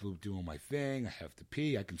fluids, I'm doing my thing, I have to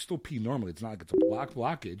pee. I can still pee normally. It's not like it's a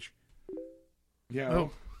blockage. You know.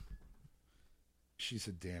 Oh. She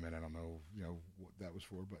said, damn it, I don't know, you know, what that was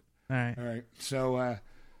for, but All right. So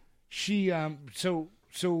she so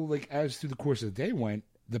like as through the course of the day went,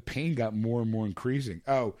 the pain got more and more increasing.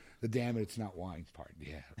 Oh, the damn it, it's not wine part.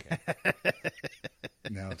 Yeah, okay.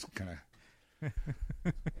 Now it's kind of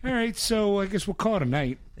all right. So I guess we'll call it a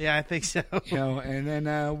night. Yeah, I think so. You know, and then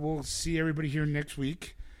we'll see everybody here next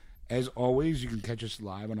week. As always, you can catch us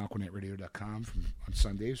live on AquanetRadio.com on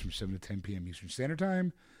Sundays from 7 to 10 p.m. Eastern Standard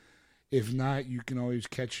Time. If not, you can always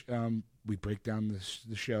catch. We break down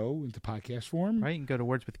the show into podcast form. Right, you can go to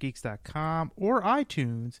wordswithgeeks.com or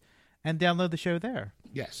iTunes and download the show there.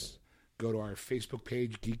 Yes. Go to our Facebook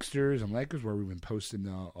page, Geeksters and Likers, where we've been posting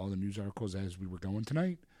all the news articles as we were going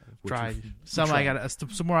tonight. Try some. I got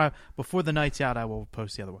some more before the night's out. I will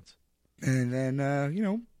post the other ones. And then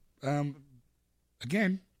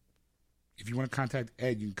again, if you want to contact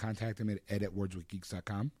Ed, you can contact him at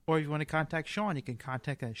ed@wordswithgeeks.com. Or if you want to contact Sean, you can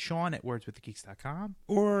contact Sean@wordswithgeeks.com.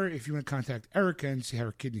 Or if you want to contact Erica and see how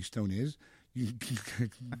her kidney stone is, you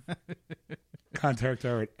can contact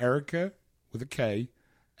her at Erica with a K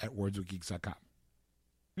 @wordswithgeeks.com.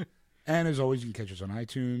 And as always, you can catch us on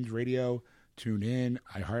iTunes, radio, TuneIn,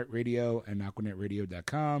 iHeartRadio, and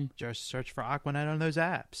AquanetRadio.com. Just search for Aquanet on those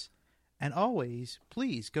apps. And always,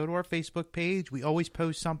 please go to our Facebook page. We always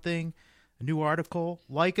post something, a new article.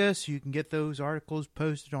 Like us, so you can get those articles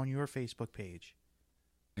posted on your Facebook page.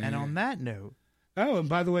 And on that note. Oh, and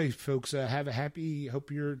by the way, folks, have a happy,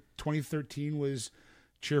 hope your 2013 was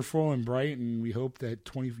cheerful and bright, and we hope that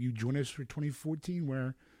you join us for 2014,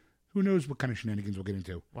 where who knows what kind of shenanigans we'll get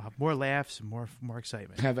into. We'll have more laughs and more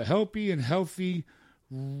excitement. Have a healthy and healthy,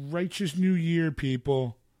 righteous new year,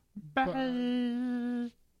 people. Bye.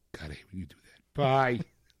 God, I hate when you do that. Bye.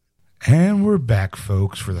 And we're back,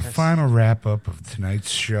 folks, for the final wrap-up of tonight's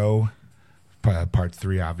show. Part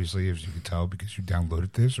 3, obviously, as you can tell, because you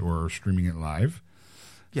downloaded this or are streaming it live.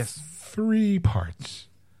 Yes. 3 parts.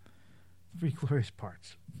 3 glorious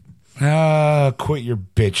parts. Quit your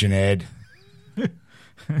bitching, Ed.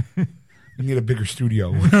 We need a bigger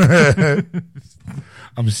studio.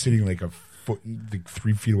 I'm sitting like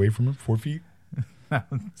 3 feet away from him, 4 feet.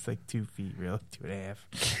 It's like 2 feet, really, 2.5.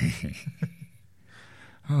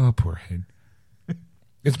 Oh, poor head.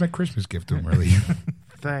 It's my Christmas gift to him, really.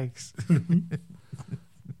 Thanks.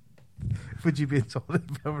 Would you be insulted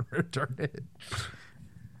if I were to return it?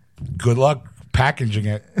 Good luck packaging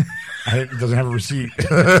it. It doesn't have a receipt.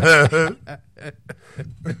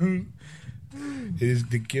 It is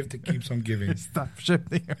the gift that keeps on giving. Stop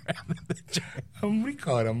shifting around in the chair. What do you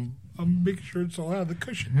call it? I'm making sure it's all out of the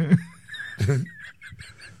cushion.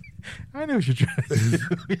 I know what you're trying to do.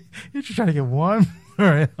 You're just trying to get one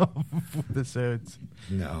more episodes.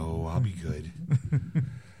 No, I'll be good.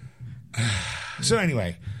 So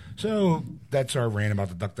anyway, that's our rant about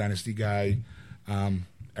the Duck Dynasty guy.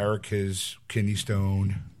 Erica's kidney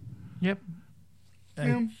stone. Yep.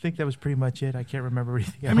 I think that was pretty much it. I can't remember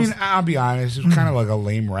anything else. I mean, I'll be honest. It was kind of like a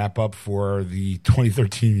lame wrap-up for the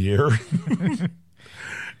 2013 year.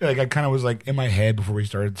 Like, I kind of was like, in my head before we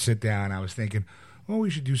started to sit down, I was thinking, well, we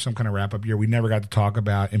should do some kind of wrap-up year. We never got to talk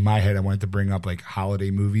about, in my head, I wanted to bring up, like, holiday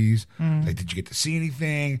movies. Like, did you get to see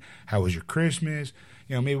anything? How was your Christmas?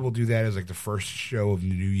 You know, maybe we'll do that as, like, the first show of the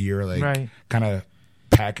new year. Like, kind of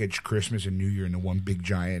package Christmas and New Year into one big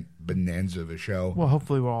giant bonanza of a show. Well,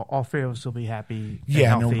 hopefully all 3 of us will be happy.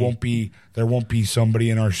 Yeah, and healthy. there won't be somebody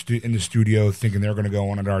in in the studio thinking they're going to go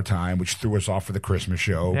on at our time, which threw us off for the Christmas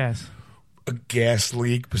show. Yes. A gas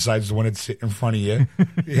leak besides the one that's sitting in front of you.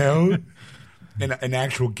 You know? an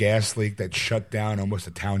actual gas leak that shut down almost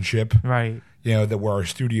a township. Right. That where our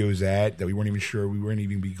studio's at, that we weren't even sure we weren't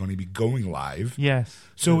even going to be going live. Yes.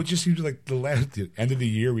 So it just seems like the end of the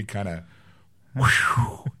year, we kind of...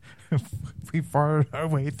 we fought our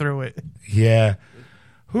way through it. Yeah.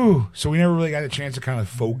 Whew. So we never really got a chance to kind of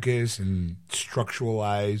focus and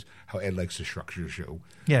structuralize how Ed likes to structure the show.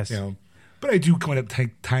 Yes. But I do kind of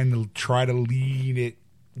take time to try to lead it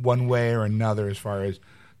one way or another as far as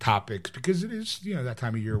topics, because it is, that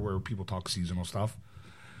time of year where people talk seasonal stuff.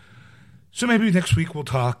 So maybe next week we'll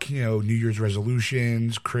talk, New Year's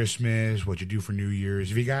resolutions, Christmas, what you do for New Year's,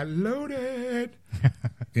 if you got loaded,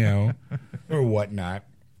 or whatnot.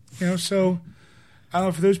 So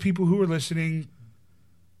for those people who are listening,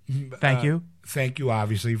 thank you. Thank you,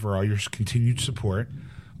 obviously, for all your continued support.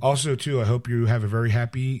 Also, too, I hope you have a very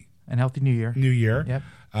happy and healthy New Year. Yep.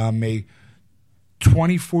 May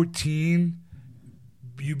 2014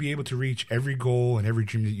 you be able to reach every goal and every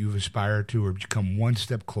dream that you've aspired to, or become one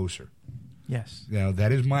step closer. Yes.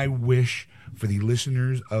 That is my wish for the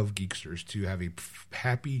listeners of Geeksters, to have a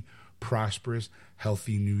happy, prosperous,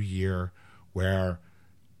 healthy new year where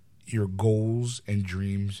your goals and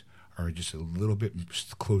dreams are just a little bit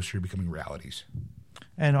closer to becoming realities.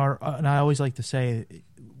 And I always like to say,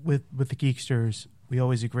 with the Geeksters, we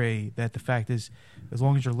always agree that the fact is, as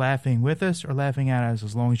long as you're laughing with us or laughing at us,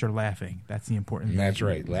 as long as you're laughing, that's the important thing. That's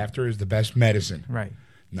right. Laughter is the best medicine. Right.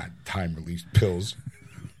 Not time-released pills.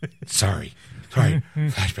 Sorry.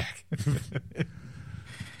 Flashback.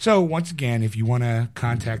 So, once again, if you want to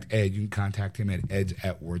contact Ed, you can contact him at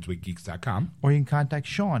eds@wordswithgeeks.com. Or you can contact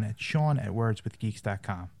Sean at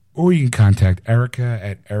wordswithgeeks.com. Or you can contact Erica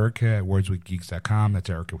at wordswithgeeks.com. That's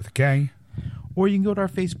Erica with a K. Or you can go to our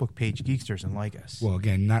Facebook page, Geeksters, and like us. Well,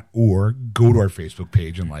 again, go to our Facebook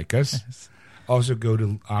page and like us. Yes. Also, go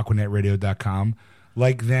to aquanetradio.com.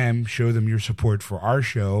 Like them, show them your support for our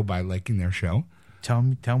show by liking their show. Tell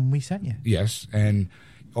them we sent you. Yes, and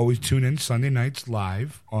always tune in Sunday nights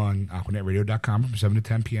live on aquanetradio.com from 7 to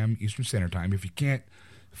 10 p.m. Eastern Standard Time. If you can't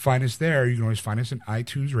find us there, you can always find us on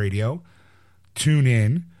iTunes Radio,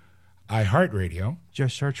 TuneIn, iHeartRadio.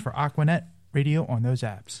 Just search for Aquanet Radio on those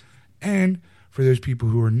apps. And for those people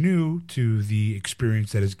who are new to the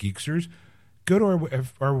experience that is Geeksters, go to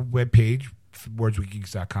our webpage,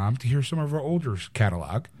 wordswithgeeks.com, to hear some of our older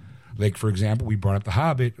catalog. Like, for example, we brought up The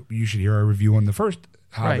Hobbit. You should hear our review on the first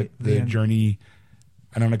Hobbit, The Journey,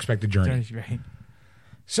 An Unexpected Journey. Right.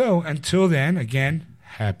 So, until then, again,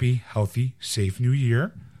 happy, healthy, safe new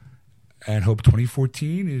year. And hope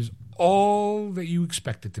 2014 is all that you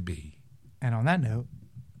expect it to be. And on that note...